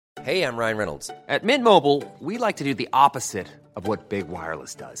Hey, I'm Ryan Reynolds. At Mint Mobile, we like to do the opposite of what Big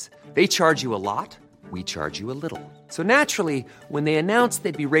Wireless does. They charge you a lot, we charge you a little. So naturally, when they announced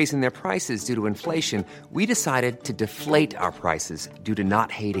they'd be raising their prices due to inflation, we decided to deflate our prices due to not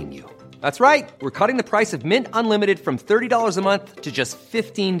hating you. That's right. We're cutting the price of Mint Unlimited from $30 a month to just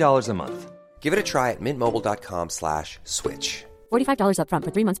 $15 a month. Give it a try at mintmobile.com/switch. $45 up front for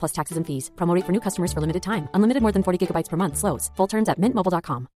 3 months plus taxes and fees. Promo rate for new customers for limited time. Unlimited more than 40 gigabytes per month. Slows full terms at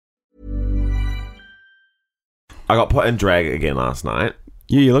mintmobile.com. I got put in drag again last night.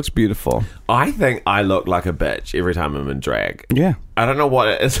 Yeah, you looked beautiful. I think I look like a bitch every time I'm in drag. Yeah. I don't know what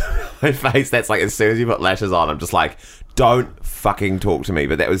it is on my face that's like, as soon as you put lashes on, I'm just like, don't fucking talk to me.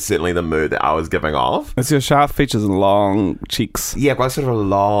 But that was certainly the mood that I was giving off. It's your sharp features and long cheeks. Yeah, I've got sort of a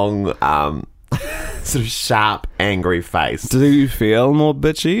long, sort of sharp, angry face. Do you feel more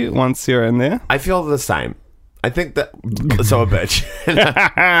bitchy once you're in there? I feel the same. I think that... So a bitch.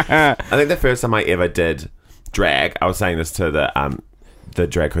 I think the first time I ever did drag, I was saying this to the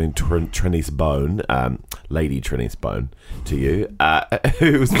drag queen Trinice Bone, Lady Trinice Bone, to you,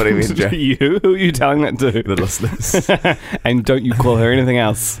 who was putting me in drag. You? Who are you telling that to? The listeners. And don't you call her anything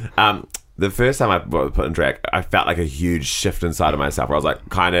else? The first time I was put in drag, I felt like a huge shift inside of myself where I was like,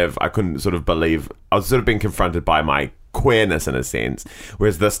 I couldn't sort of believe, I was sort of being confronted by my queerness in a sense.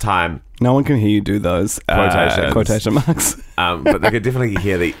 Whereas this time... No one can hear you do those quotation marks. But they could definitely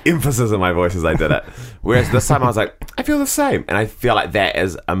hear the emphasis in my voice as I did it. Whereas this time I was like, I feel the same. And I feel like that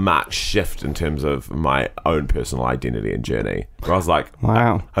is a marked shift in terms of my own personal identity and journey. Where I was like,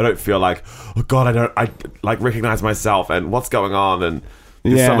 wow. I don't feel like, oh God, I like recognize myself and what's going on and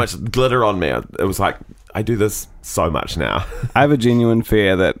there's so much glitter on me. It was like, I do this so much now. I have a genuine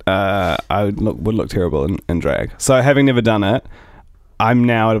fear that I would look terrible in drag. So having never done it, I'm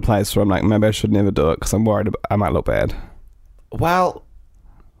now at a place where I'm like, maybe I should never do it because I'm worried I might look bad. Well,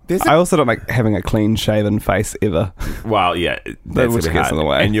 I also don't like having a clean shaven face ever. Well, yeah, that's which gets in the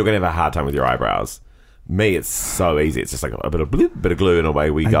way. And you're going to have a hard time with your eyebrows. Me, it's so easy. It's just like a bit of glue and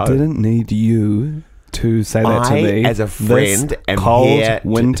away we go. I didn't need you to say that to me. As a friend, am cold here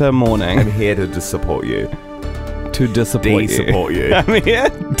winter morning. I'm here to support you. To disappoint you. I'm here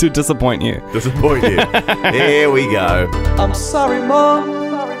to disappoint you. Disappoint you. Here we go. I'm sorry, Mom.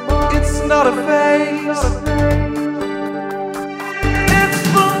 It's not a phase. It's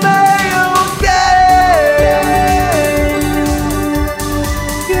the male gaze.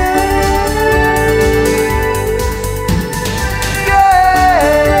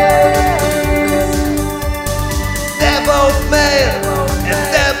 They're both male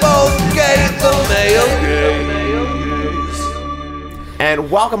and they're both gay. The male gaze.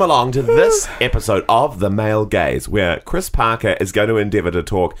 And welcome along to this episode of The Male Gaze, where Chris Parker is going to endeavour to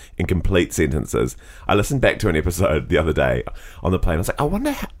talk in complete sentences. I listened back to an episode the other day on the plane. I was like, I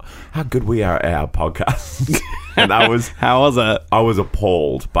wonder how good we are at our podcast. And how was it? I was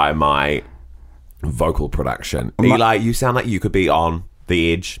appalled by my vocal production. Eli, you sound like you could be on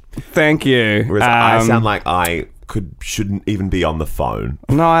the edge. Thank you. Whereas I sound like I shouldn't even be on the phone.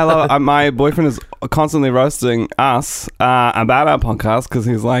 No, I love it. My boyfriend is constantly roasting us about our podcast because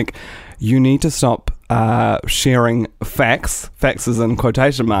he's like, you need to stop sharing facts is in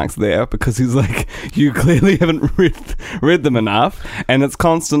quotation marks there, because he's like, you clearly haven't read them enough. And it's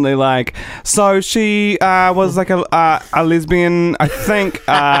constantly like, so she was like a lesbian, I think,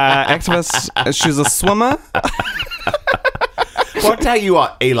 activist. She's a swimmer. Well, I'll tell you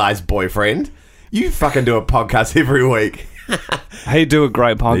what, Eli's boyfriend, you fucking do a podcast every week. He do a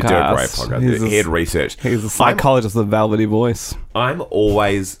great podcast. They do a great podcast. He had research. He's a psychologist with a velvety voice. I'm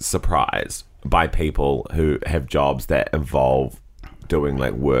always surprised by people who have jobs that involve doing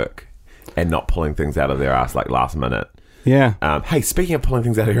like work and not pulling things out of their ass like last minute. Yeah. Hey, speaking of pulling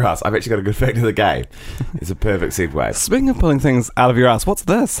things out of your ass, I've actually got a good fact of the game. It's a perfect segue. Speaking of pulling things out of your ass, what's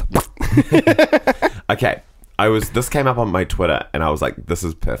this? Okay. This came up on my Twitter, and I was like, this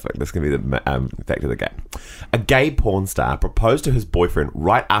is perfect. This can be the fact of the game. A gay porn star proposed to his boyfriend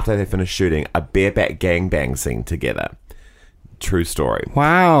right after they finished shooting a bareback gangbang scene together. True story.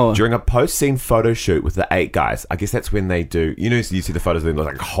 Wow. During a post-scene photo shoot with the 8 guys, I guess that's when they do, you see the photos of them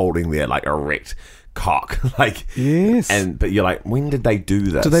like holding their like erect cock. Like, yes. But you're like, when did they do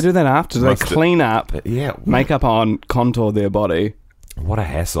this? Did they do that after? Did they clean up, makeup on, contour their body? What a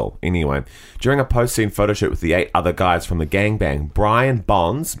hassle. Anyway, during a post-scene photo shoot with the 8 other guys from the gangbang, Brian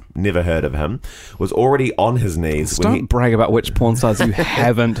Bonds, never heard of him, was already on his knees. Don't brag about which porn stars you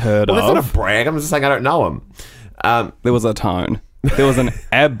haven't heard of. Well, that's not a brag. I'm just saying I don't know him. There was a tone. There was an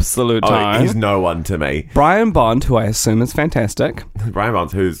absolute tone. He's no one to me. Brian Bond, who I assume is fantastic. Brian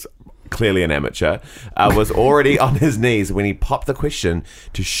Bonds, who's clearly an amateur, was already on his knees when he popped the question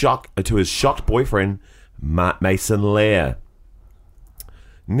to his shocked boyfriend, Mason Lear.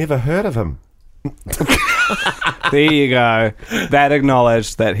 Never heard of him. There you go. That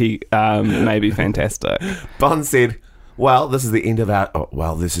acknowledged that he may be fantastic. Bond said, well, this is the end of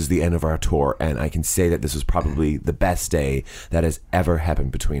our tour, and I can say that this was probably the best day that has ever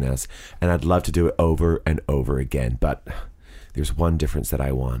happened between us, and I'd love to do it over and over again, but there's one difference that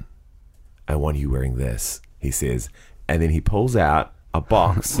I want. I want you wearing this, he says, and then he pulls out a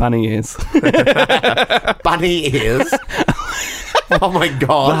box. Bunny ears. Bunny ears? Oh my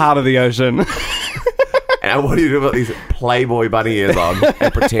God. The heart of the ocean. And I want you to put these Playboy bunny ears on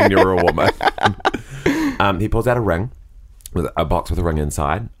and pretend you're a woman. He pulls out a ring, with a box with a ring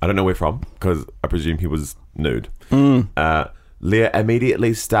inside. I don't know where from, because I presume he was nude. Leah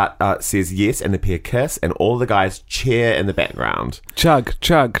immediately says yes, and the pair kiss, and all the guys cheer in the background. Chug,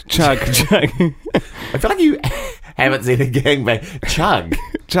 chug, chug, chug. I feel like you haven't seen a gangbang. Chug.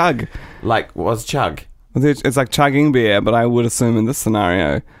 Chug. Like, what's chug? It's like chugging beer, but I would assume in this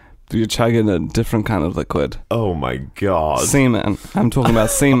scenario, you're chugging a different kind of liquid. Oh my God. Semen. I'm talking about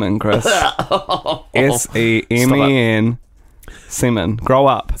semen, Chris. S-E-M-E-N. Semen. Grow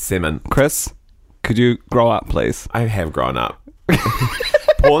up. Semen. Chris, could you grow up, please? I have grown up.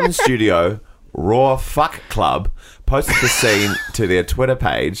 Porn studio Raw Fuck Club posted the scene to their Twitter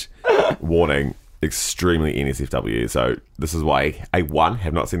page. Warning, extremely NSFW. So this is why I, one,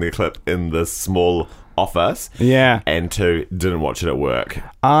 have not seen the clip in this small office. Yeah. And two, didn't watch it at work.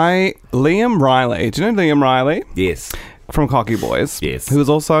 Liam Riley. Do you know Liam Riley? Yes. From Cocky Boys. Yes. Who was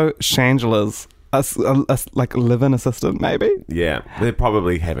also Shangela's like live-in assistant, maybe? Yeah. They're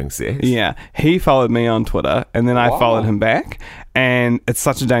probably having sex. Yeah. He followed me on Twitter, and then I followed him back. And it's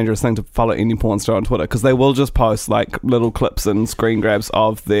such a dangerous thing to follow any porn star on Twitter, because they will just post like little clips and screen grabs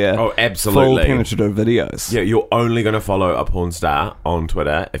of their full penetrative videos. Yeah, you're only going to follow a porn star on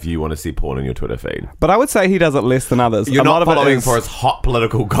Twitter if you want to see porn in your Twitter feed. But I would say he does it less than others. You're not following for his hot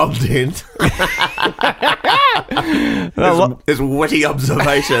political content. his witty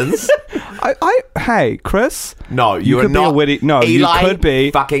observations. Hey, Chris. No, you are could not. Be a witty, no, Eli you could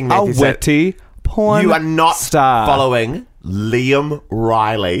be fucking a witty porn. You are not star. following Liam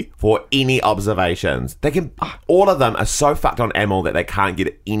Riley for any observations. They can. All of them are so fucked on ammo that they can't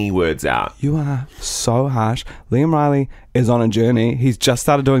get any words out. You are so harsh. Liam Riley is on a journey. He's just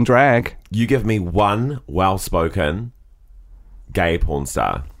started doing drag. You give me one well-spoken gay porn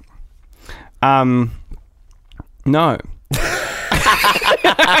star. No.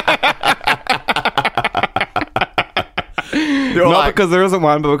 Not because there isn't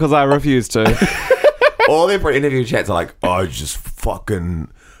one, but because I refuse to. All their interview chats are like, oh, just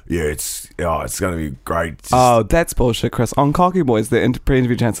fucking, yeah, it's going to be great. Oh, that's bullshit, Chris. On Cocky Boys, the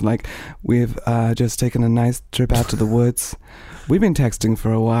pre-interview chats are like, we've just taken a nice trip out to the woods. We've been texting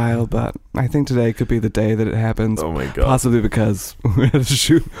for a while, but I think today could be the day that it happens. Oh my God. Possibly because we're at a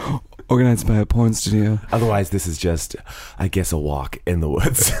shoot organized by a porn studio. Otherwise, this is just, I guess, a walk in the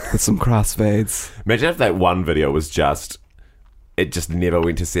woods. With some crossfades. Imagine if that one video was just, it just never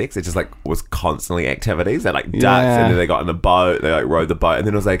went to sex. It just like was constantly activities. They like ducks, and then they got in the boat. They like rode the boat, and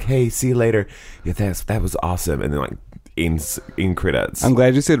then it was like, "Hey, see you later." Yeah, that was awesome. And then like in credits. I'm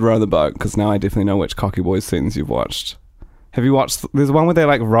glad you said row the boat, because now I definitely know which Cocky Boys scenes you've watched. Have you watched? There's one where they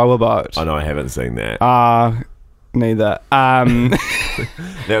like row a boat. Oh no, I haven't seen that. Neither.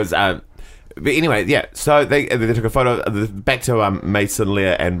 There was. But anyway, yeah. So they took a photo. Back to Mason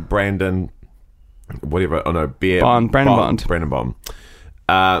Lear and Brandon. Whatever, oh no, Brandon Bond.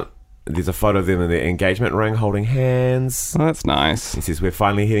 There's a photo of them in their engagement ring holding hands. Oh, that's nice. He says, we're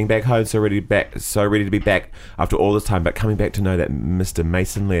finally heading back home, so ready to be back after all this time, but coming back to know that Mr.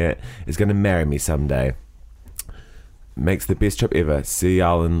 Mason Lear is going to marry me someday. Makes the best trip ever. See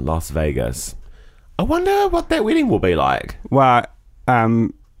y'all in Las Vegas. I wonder what that wedding will be like. Well,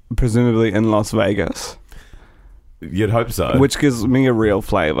 presumably in Las Vegas. You'd hope so. Which gives me a real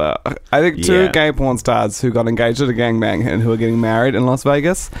flavour. I think two gay porn stars who got engaged at a gangbang and who are getting married in Las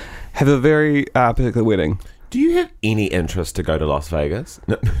Vegas have a very particular wedding. Do you have any interest to go to Las Vegas?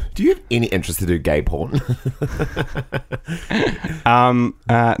 No. Do you have any interest to do gay porn?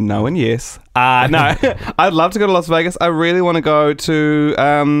 No and yes. No, I'd love to go to Las Vegas. I really want to go to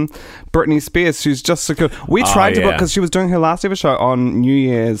Britney Spears. She's just secured. We tried to book, because she was doing her last ever show on New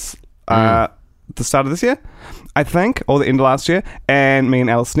Year's, the start of this year, I think, or the end of last year, and me and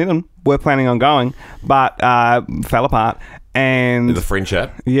Alice Sneddon were planning on going, but fell apart. And the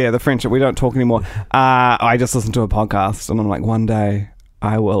friendship. Yeah, the friendship. We don't talk anymore. I just listened to a podcast, and I'm like, one day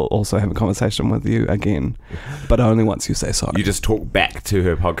I will also have a conversation with you again, but only once you say so. You just talk back to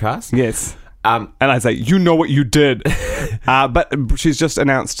her podcast? Yes. And I say, you know what you did. But she's just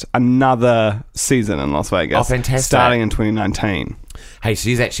announced another season in Las Vegas. Oh, fantastic. Starting in 2019. Hey,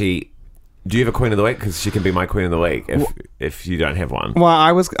 she's actually... Do you have a Queen of the Week? Because she can be my Queen of the Week if you don't have one. Well,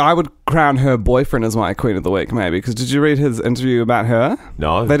 I would crown her boyfriend as my Queen of the Week, maybe. Because did you read his interview about her?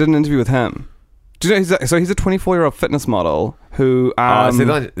 No. They did an interview with him. Do you know he's a 24-year-old fitness model who...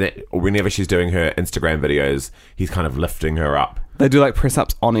 so whenever she's doing her Instagram videos, he's kind of lifting her up. They do like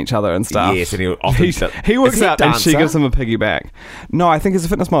press-ups on each other and stuff. Yes, and he works out and she gives him a piggyback. No, I think he's a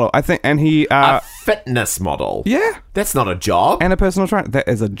fitness model. A fitness model? Yeah. That's not a job. And a personal trainer. That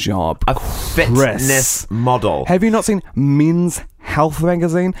is a job. A fitness model. Have you not seen Men's Health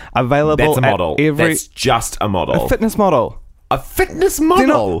magazine? Available That's a model. That's just a model. A fitness model. A fitness model?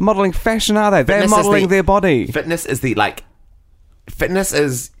 They're not modelling fashion, are they? They're modelling their body. Fitness is fitness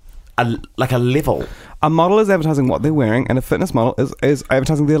is like a level. A model is advertising what they're wearing, and a fitness model is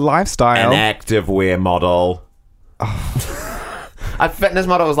advertising their lifestyle. An active wear model. A fitness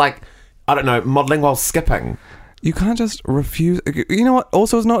model is like, I don't know, modelling while skipping. You can't just refuse. You know what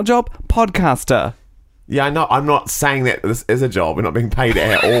also is not a job? Podcaster. Yeah, I know. I'm not saying that this is a job. We're not being paid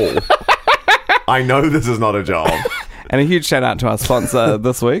at all. I know this is not a job. And a huge shout out to our sponsor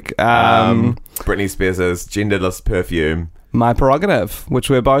this week. Britney Spears' genderless perfume. My Prerogative, which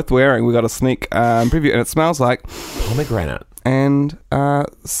we're both wearing. We got a sneak preview, and it smells like pomegranate and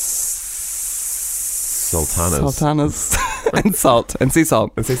sultanas and salt and sea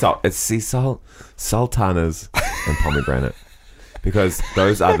salt. It's sea salt, sultanas, and pomegranate, because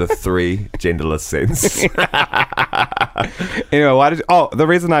those are the three genderless scents. Anyway, the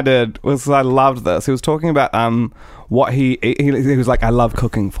reason I did was I loved this. He was talking about what he was like, I love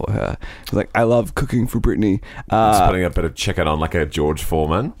cooking for her. He was like, I love cooking for Britney. Just putting a bit of chicken on like a George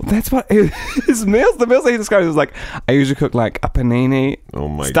Foreman. That's what his meals. The meals that he described was like, I usually cook like a panini. Oh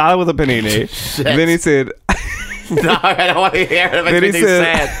my! Started with a panini. Then he said. No, I don't want to hear it. Then he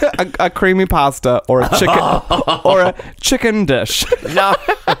said a creamy pasta or a chicken or a chicken dish. No.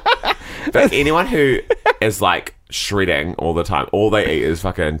 But anyone who is like shredding all the time, all they eat is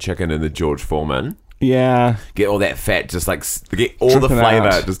fucking chicken in the George Foreman. Yeah. Get all that fat, just like get all Drip the flavour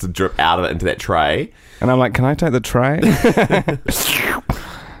out. just to drip out of it into that tray. And I'm like, can I take the tray?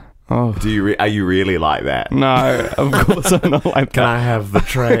 Oh. Are you really like that? No, of course I'm not like that. Can I have the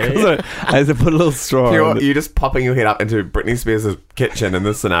tray? I had to put a little straw in it. You're just popping your head up into Britney Spears' kitchen in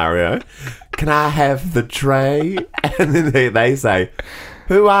this scenario. Can I have the tray? And then they say,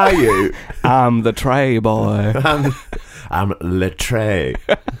 who are you? I'm the tray boy. I'm Le Tray.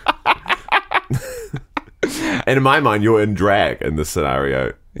 And in my mind, you're in drag in this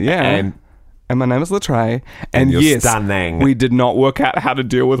scenario. Yeah. And my name is Latray. And you're yes, stunning. We did not work out how to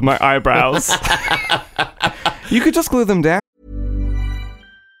deal with my eyebrows. You could just glue them down.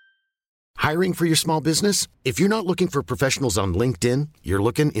 Hiring for your small business? If you're not looking for professionals on LinkedIn, you're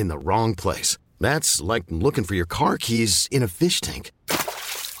looking in the wrong place. That's like looking for your car keys in a fish tank.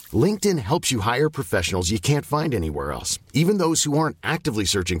 LinkedIn helps you hire professionals you can't find anywhere else, even those who aren't actively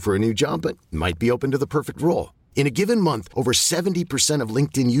searching for a new job but might be open to the perfect role. In a given month, over 70% of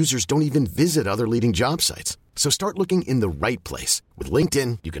LinkedIn users don't even visit other leading job sites. So start looking in the right place. With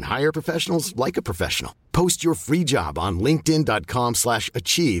LinkedIn, you can hire professionals like a professional. Post your free job on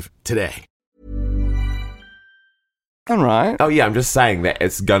linkedin.com/achieve today. All right. Oh, yeah, I'm just saying that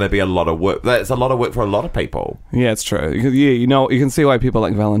it's going to be a lot of work. That's a lot of work for a lot of people. Yeah, it's true. Yeah, you can see why people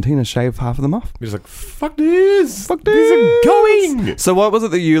like Valentina shave half of them off. You're just like, fuck this. Fuck this. These are going. So what was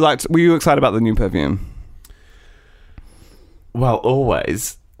it that you liked? Were you excited about the new perfume? Well,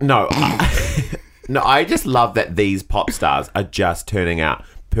 always. No. I just love that these pop stars are just turning out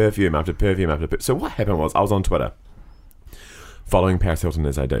perfume after perfume after perfume. So what happened was I was on Twitter following Paris Hilton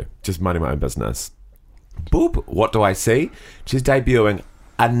as I do, just minding my own business. Boop, what do I see? She's debuting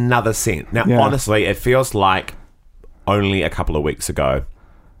another scent. Now, honestly, it feels like only a couple of weeks ago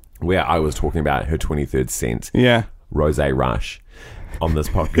where I was talking about her 23rd scent, Rosé Rush, on this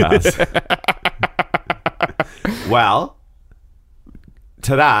podcast. Well,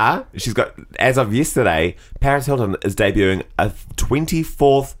 ta-da, she's got, as of yesterday, Paris Hilton is debuting a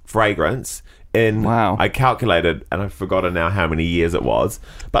 24th fragrance in, I calculated, and I've forgotten now how many years it was,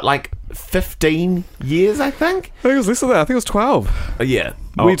 but like 15 years, I think? I think it was less than that. I think it was 12. Yeah.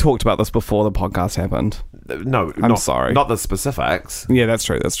 We talked about this before the podcast happened. No, I'm sorry. Not the specifics. Yeah, that's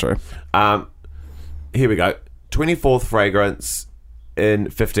true. That's true. Here we go. 24th fragrance in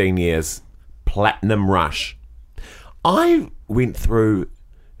 15 years. Platinum Rush. I went through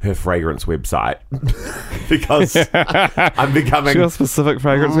her fragrance website because I'm becoming She got a specific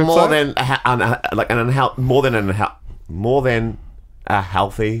fragrance more website? than more than a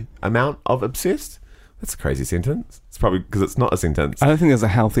healthy amount of obsessed. That's a crazy sentence. It's probably because it's not a sentence. I don't think there's a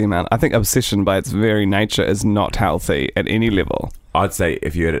healthy amount. I think obsession by its very nature is not healthy at any level. I'd say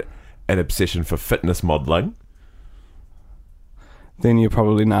if you had an obsession for fitness modeling, Then you're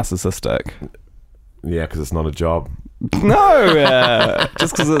probably narcissistic. yeah, because it's not a job. No,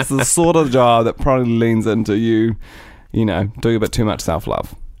 just because it's the sort of job that probably leans into you know, doing a bit too much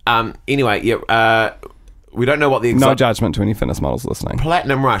self-love. Anyway, yeah, we don't know what the No judgment to any fitness models listening.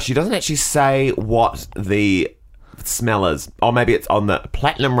 Platinum Rush. She doesn't actually say what the smell is. Or maybe it's on the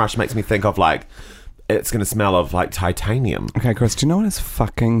Platinum Rush makes me think of like it's going to smell of like titanium. Okay, Chris, do you know what is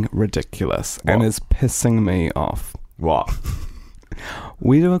fucking ridiculous and What? is pissing me off? What?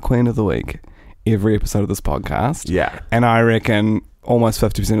 We do a Queen of the Week every episode of this podcast. Yeah. And I reckon almost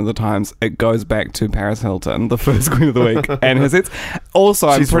 50% of the times it goes back to Paris Hilton, the first Queen of the Week, and her sets. Also,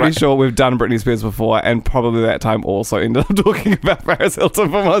 I'm She's pretty right. sure we've done Britney Spears before, and probably that time also ended up talking about Paris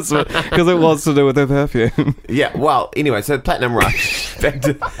Hilton for most of it, because it was to do with her perfume. Yeah, well, anyway, so Platinum Rush. Back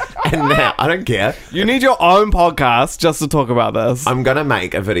to, and now, I don't care. You need your own podcast just to talk about this. I'm going to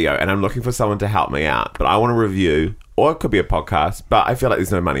make a video and I'm looking for someone to help me out. But I want to review, or it could be a podcast, but I feel like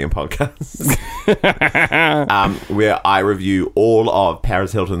there's no money in podcasts. Where I review all of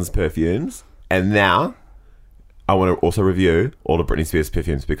Paris Hilton's perfumes. And now I want to also review all of Britney Spears'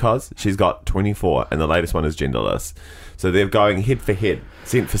 perfumes because she's got 24 and the latest one is genderless. So they're going head for head,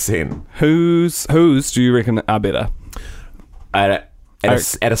 scent for scent. Whose do you reckon are better? At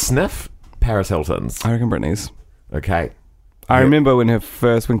a sniff, Paris Hilton's. I reckon Britney's. Okay. I Yeah. remember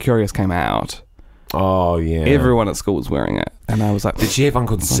when Curious came out, Oh, yeah. everyone at school was wearing it, and I was like, Did she have one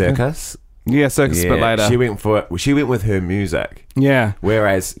called Circus? yeah, Circus a bit later. She went with her music, Yeah.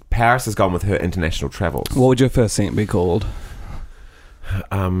 whereas Paris has gone with her international travels. What would your first scent be called?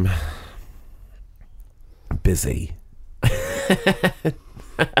 Busy.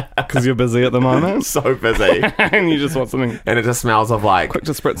 Because you're busy at the moment, So busy. and you just want something And it just smells of quick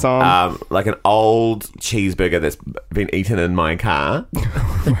to spritz on. like an old cheeseburger that's been eaten in my car.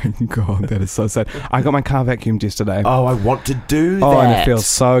 Oh my god, that is so sad. I got my car vacuumed yesterday. Oh, I want to do that. Oh, and it feels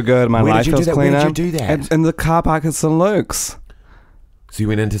so good. My Where life did you feels do that? Where cleaner. did you do that? In the car park at St. Luke's. So you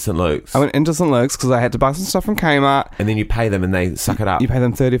went into St. Luke's, I went into St. Luke's because I had to buy some stuff from Kmart. and then you pay them and they suck it up. You pay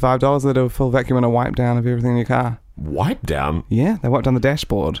them $35. They do a full vacuum and a wipe down of everything in your car. Wipe down? Yeah, they wiped down the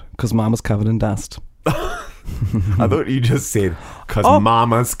dashboard because mine was covered in dust. I thought you just said, because Oh.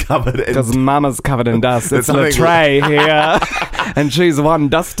 Mama's covered in... Because Mama's covered in dust. There's It's something- Latre here, and she's one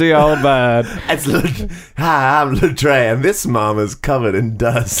dusty old bird. Hi, I'm Latre, and this Mama's covered in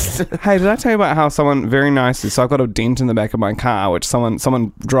dust. Hey, did I tell you about how someone very nicely? So I've got a dent in the back of my car, which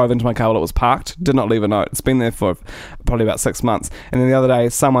someone drove into my car while it was parked. Did not leave a note. It's been there for probably about 6 months. And then the other day,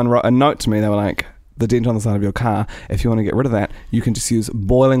 someone wrote a note to me. They were like, "The dent on the side of your car. If you want to get rid of that, you can just use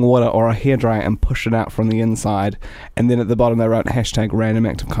boiling water or a hairdryer and push it out from the inside." And then at the bottom, they wrote #random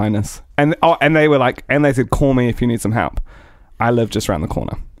act of kindness. And they were like, and they said, "Call me if you need some help. I live just around the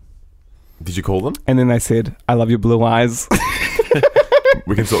corner." Did you call them? And then they said, "I love your blue eyes."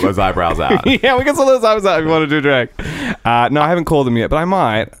 We can sort those eyebrows out. Yeah, we can sort those eyes out if you want to do drag. No, I haven't called them yet, but I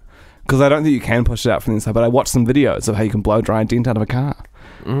might, because I don't think you can push it out from the inside. But I watched some videos of how you can blow dry a dent out of a car.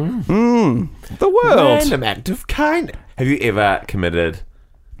 The world. Random act of kindness. Have you ever committed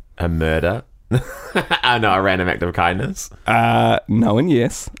a murder? Oh, no, a random act of kindness. No and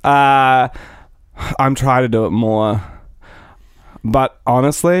yes. I'm trying to do it more, but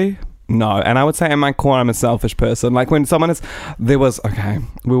honestly, no. And I would say in my core, I'm a selfish person. Like when someone is, we were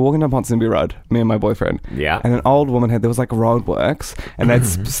walking down Ponsonby Road, me and my boyfriend. Yeah. And an old woman there was like roadworks, and they'd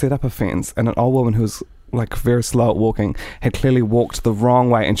set up a fence, and an old woman who was like very slow at walking had clearly walked the wrong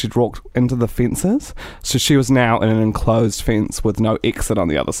way, and she'd walked into the fences. So she was now in an enclosed fence with no exit on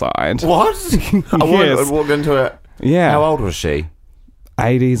the other side. What? Yes. I walked into it. Yeah. How old was she?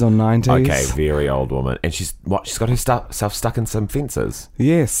 80s or 90s. Okay, very old woman. And she's got herself stuck in some fences.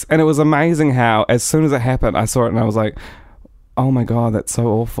 Yes, and it was amazing how as soon as it happened, I saw it and I was like, "Oh my god, that's so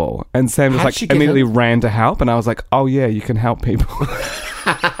awful." And Sam just How'd she like get immediately in? ran to help, and I was like, "Oh yeah, you can help people."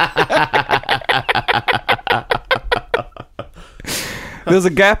 There was a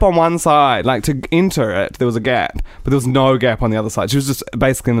gap on one side, like to enter it, there was a gap, but there was no gap on the other side. She was just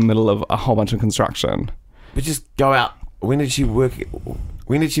basically in the middle of a whole bunch of construction. But just go out. When did she work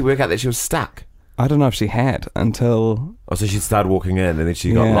out that she was stuck? I don't know if she had until Oh, so she started walking in and then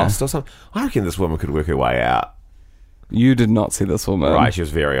she got Yeah. lost or something? I reckon this woman could work her way out. you did not see this woman. Right, she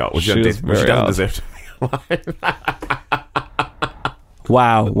was very old. Well, She was she very doesn't old. deserve to be alive.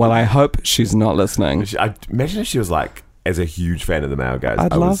 Wow. Well, I hope she's not listening. I imagine if she was like, as a huge fan of the male gaze,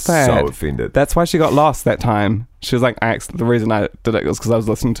 I'd I love was that. so offended. That's why she got lost that time. She was like, the reason I did it was because I was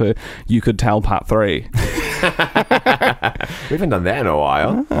listening to You Could Tell Part 3. We haven't done that in a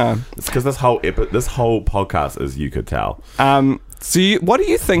while. It's because this whole podcast is You Could Tell. So what do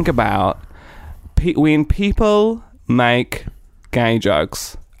you think about when people make gay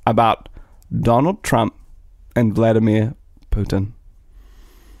jokes about Donald Trump and Vladimir Putin?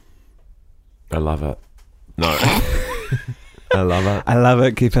 I love it. No. I love it. I love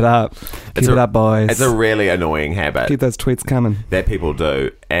it. Keep it up. Keep it up, boys. It's a really annoying habit. Keep those tweets coming. That people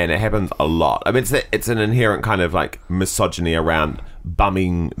do, and it happens a lot. I mean, it's an inherent kind of like misogyny around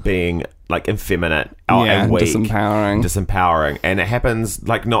bumming being like effeminate and weak, disempowering, and it happens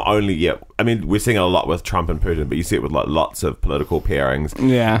like not only I mean, we're seeing it a lot with Trump and Putin, but you see it with like lots of political pairings,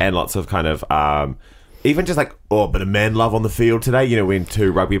 and lots of kind of even just like a bit of man love on the field today. You know, when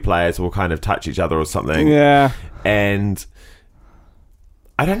two rugby players will kind of touch each other or something, and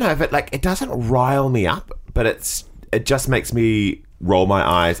I don't know if it doesn't rile me up, but it just makes me roll my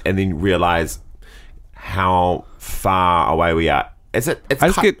eyes and then realize how far away we are.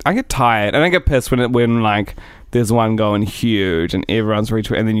 I get tired and I get pissed when like there's one going huge and everyone's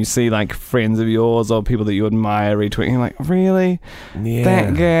retweeting, and then you see like friends of yours or people that you admire retweeting. You're like, really? Yeah.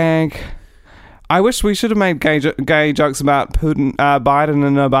 That gag. I wish we should have made gay jokes about Putin, Biden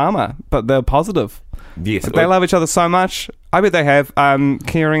and Obama, but they're positive. Yes, they love each other so much. I bet they have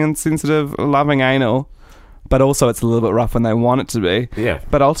caring and sensitive, loving anal, but also it's a little bit rough when they want it to be. Yeah,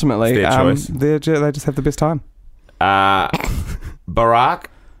 but ultimately, it's their choice. They just have the best time. Barack,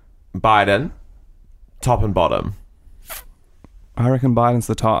 Biden, top and bottom. I reckon Biden's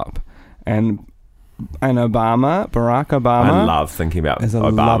the top, and Barack Obama. I love thinking about is a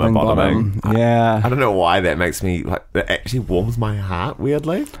Obama loving bottoming. Yeah, I don't know why that makes me like. That actually warms my heart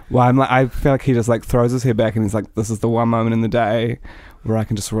weirdly. Well, I feel like he just like throws his head back and he's like, "This is the one moment in the day where I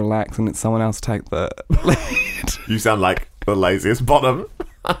can just relax and let someone else take the lead." You sound like the laziest bottom.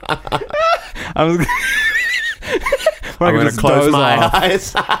 I'm going to close my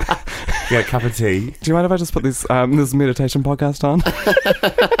eyes. Get a cup of tea. Do you mind if I just put this meditation podcast on?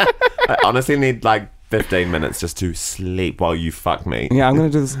 I honestly need like 15 minutes just to sleep while you fuck me. Yeah, I'm going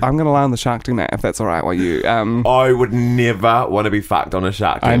to do this. I'm going to lie on the Shark Tank mat if that's all right while you... I would never want to be fucked on a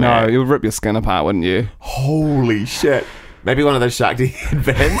Shark Tank mat. I know. You'll rip your skin apart, wouldn't you? Holy shit. Maybe one of those Shark D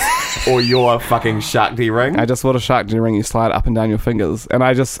headbands or your fucking Shark D ring. I just bought a Shark D ring. You slide up and down your fingers, and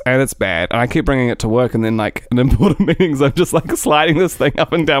it's bad. And I keep bringing it to work, and then like in important meetings, I'm just like sliding this thing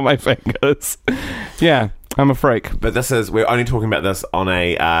up and down my fingers. Yeah, I'm a freak. But we're only talking about this on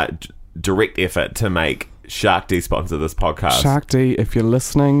a direct effort to make Shark D sponsor this podcast. Shark D, if you're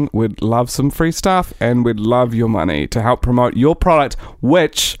listening, we'd love some free stuff, and we'd love your money to help promote your product,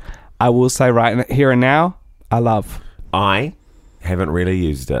 which I will say right here and now, I love. I haven't really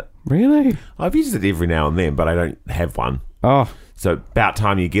used it. Really? I've used it every now and then, but I don't have one. Oh. So about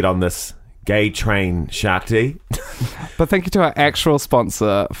time you get on this gay train, Shark D. But thank you to our actual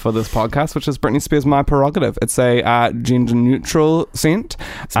sponsor for this podcast, which is Britney Spears' My Prerogative. It's a gender-neutral scent.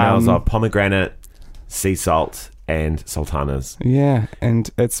 Smells of pomegranate, sea salt, and sultanas. Yeah, and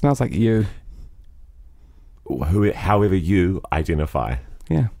it smells like you. However you identify.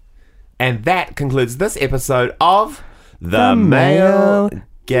 Yeah. And that concludes this episode of The Male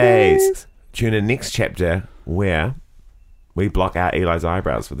Gaze. Tune in next chapter where we block out Eli's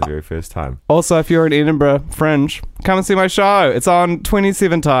eyebrows for the very first time. Also, if you're in Edinburgh Fringe, come and see my show. It's on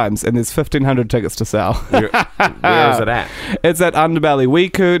 27 times and there's 1,500 tickets to sell. Where is it at? It's at Underbelly.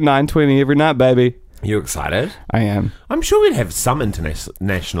 Weeku, 9:20 every night, baby. You excited? I am. I'm sure we'd have some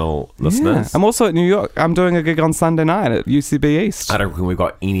international listeners. Yeah. I'm also at New York. I'm doing a gig on Sunday night at UCB East. I don't reckon we've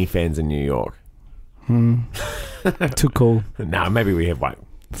got any fans in New York. Too cool. No, maybe we have one.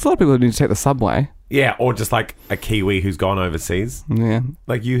 There's a lot of people who need to take the subway. Yeah, or just like a Kiwi who's gone overseas. Yeah.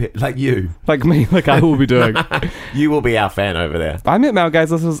 Like you. Like me, like I will be doing. You will be our fan over there. I met Male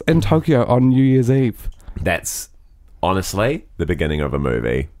Gaze. This was in Tokyo on New Year's Eve. That's honestly the beginning of a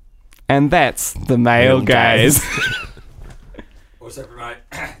movie. And that's The Male Gaze. Also promote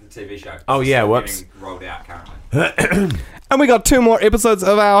the TV show. Oh yeah, whoops. Getting rolled out currently. And we got 2 more episodes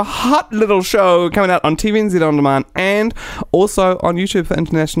of our hot little show coming out on TVNZ On Demand and also on YouTube for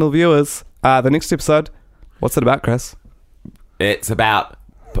international viewers. The next episode, what's it about, Chris? It's about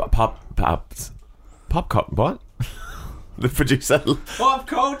what? The producer. Pop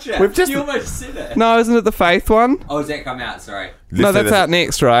culture. We've just- You almost said it. No, isn't it the Faith one? Oh, has that come out? Sorry. No, that's out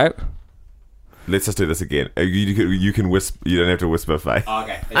next, right? Let's just do this again. You can whisper. You don't have to whisper, Faith. Oh,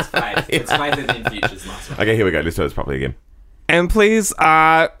 okay. It's Faith. It's Faith and then Future's last one. Okay, here we go. Let's do this properly again. And please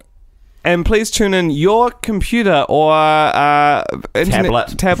tune in your computer or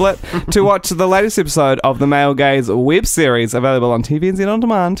tablet to watch the latest episode of the Male Gaze web series, available on TVNZ On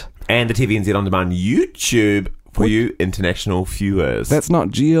Demand. And the TVNZ On Demand YouTube for you international viewers. That's not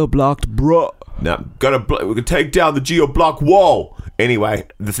geo-blocked, bro. No, we're gonna take down the geo-block wall. Anyway,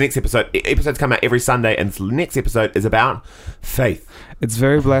 this next episodes come out every Sunday, and this next episode is about faith. It's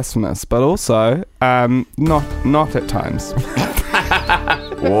very blasphemous, but also not at times.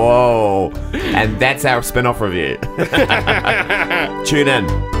 Whoa. And that's our spin-off review. Tune in.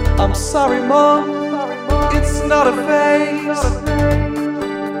 I'm sorry, Mom. It's not a phase.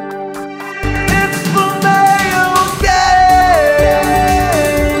 It's the male gaze.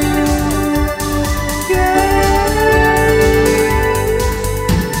 Gaze.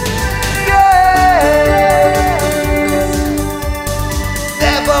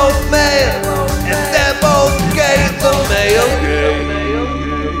 They're both male and they're both gay. The male gaze.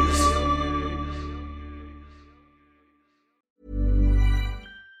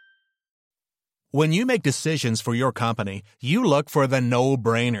 When you make decisions for your company, you look for the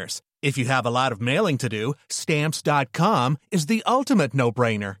no-brainers. If you have a lot of mailing to do, Stamps.com is the ultimate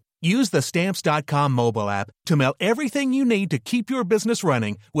no-brainer. Use the Stamps.com mobile app to mail everything you need to keep your business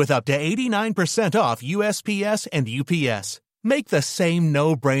running with up to 89% off USPS and UPS. Make the same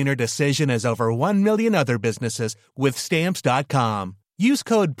no-brainer decision as over 1 million other businesses with Stamps.com. Use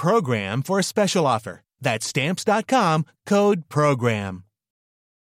code PROGRAM for a special offer. That's Stamps.com, code PROGRAM.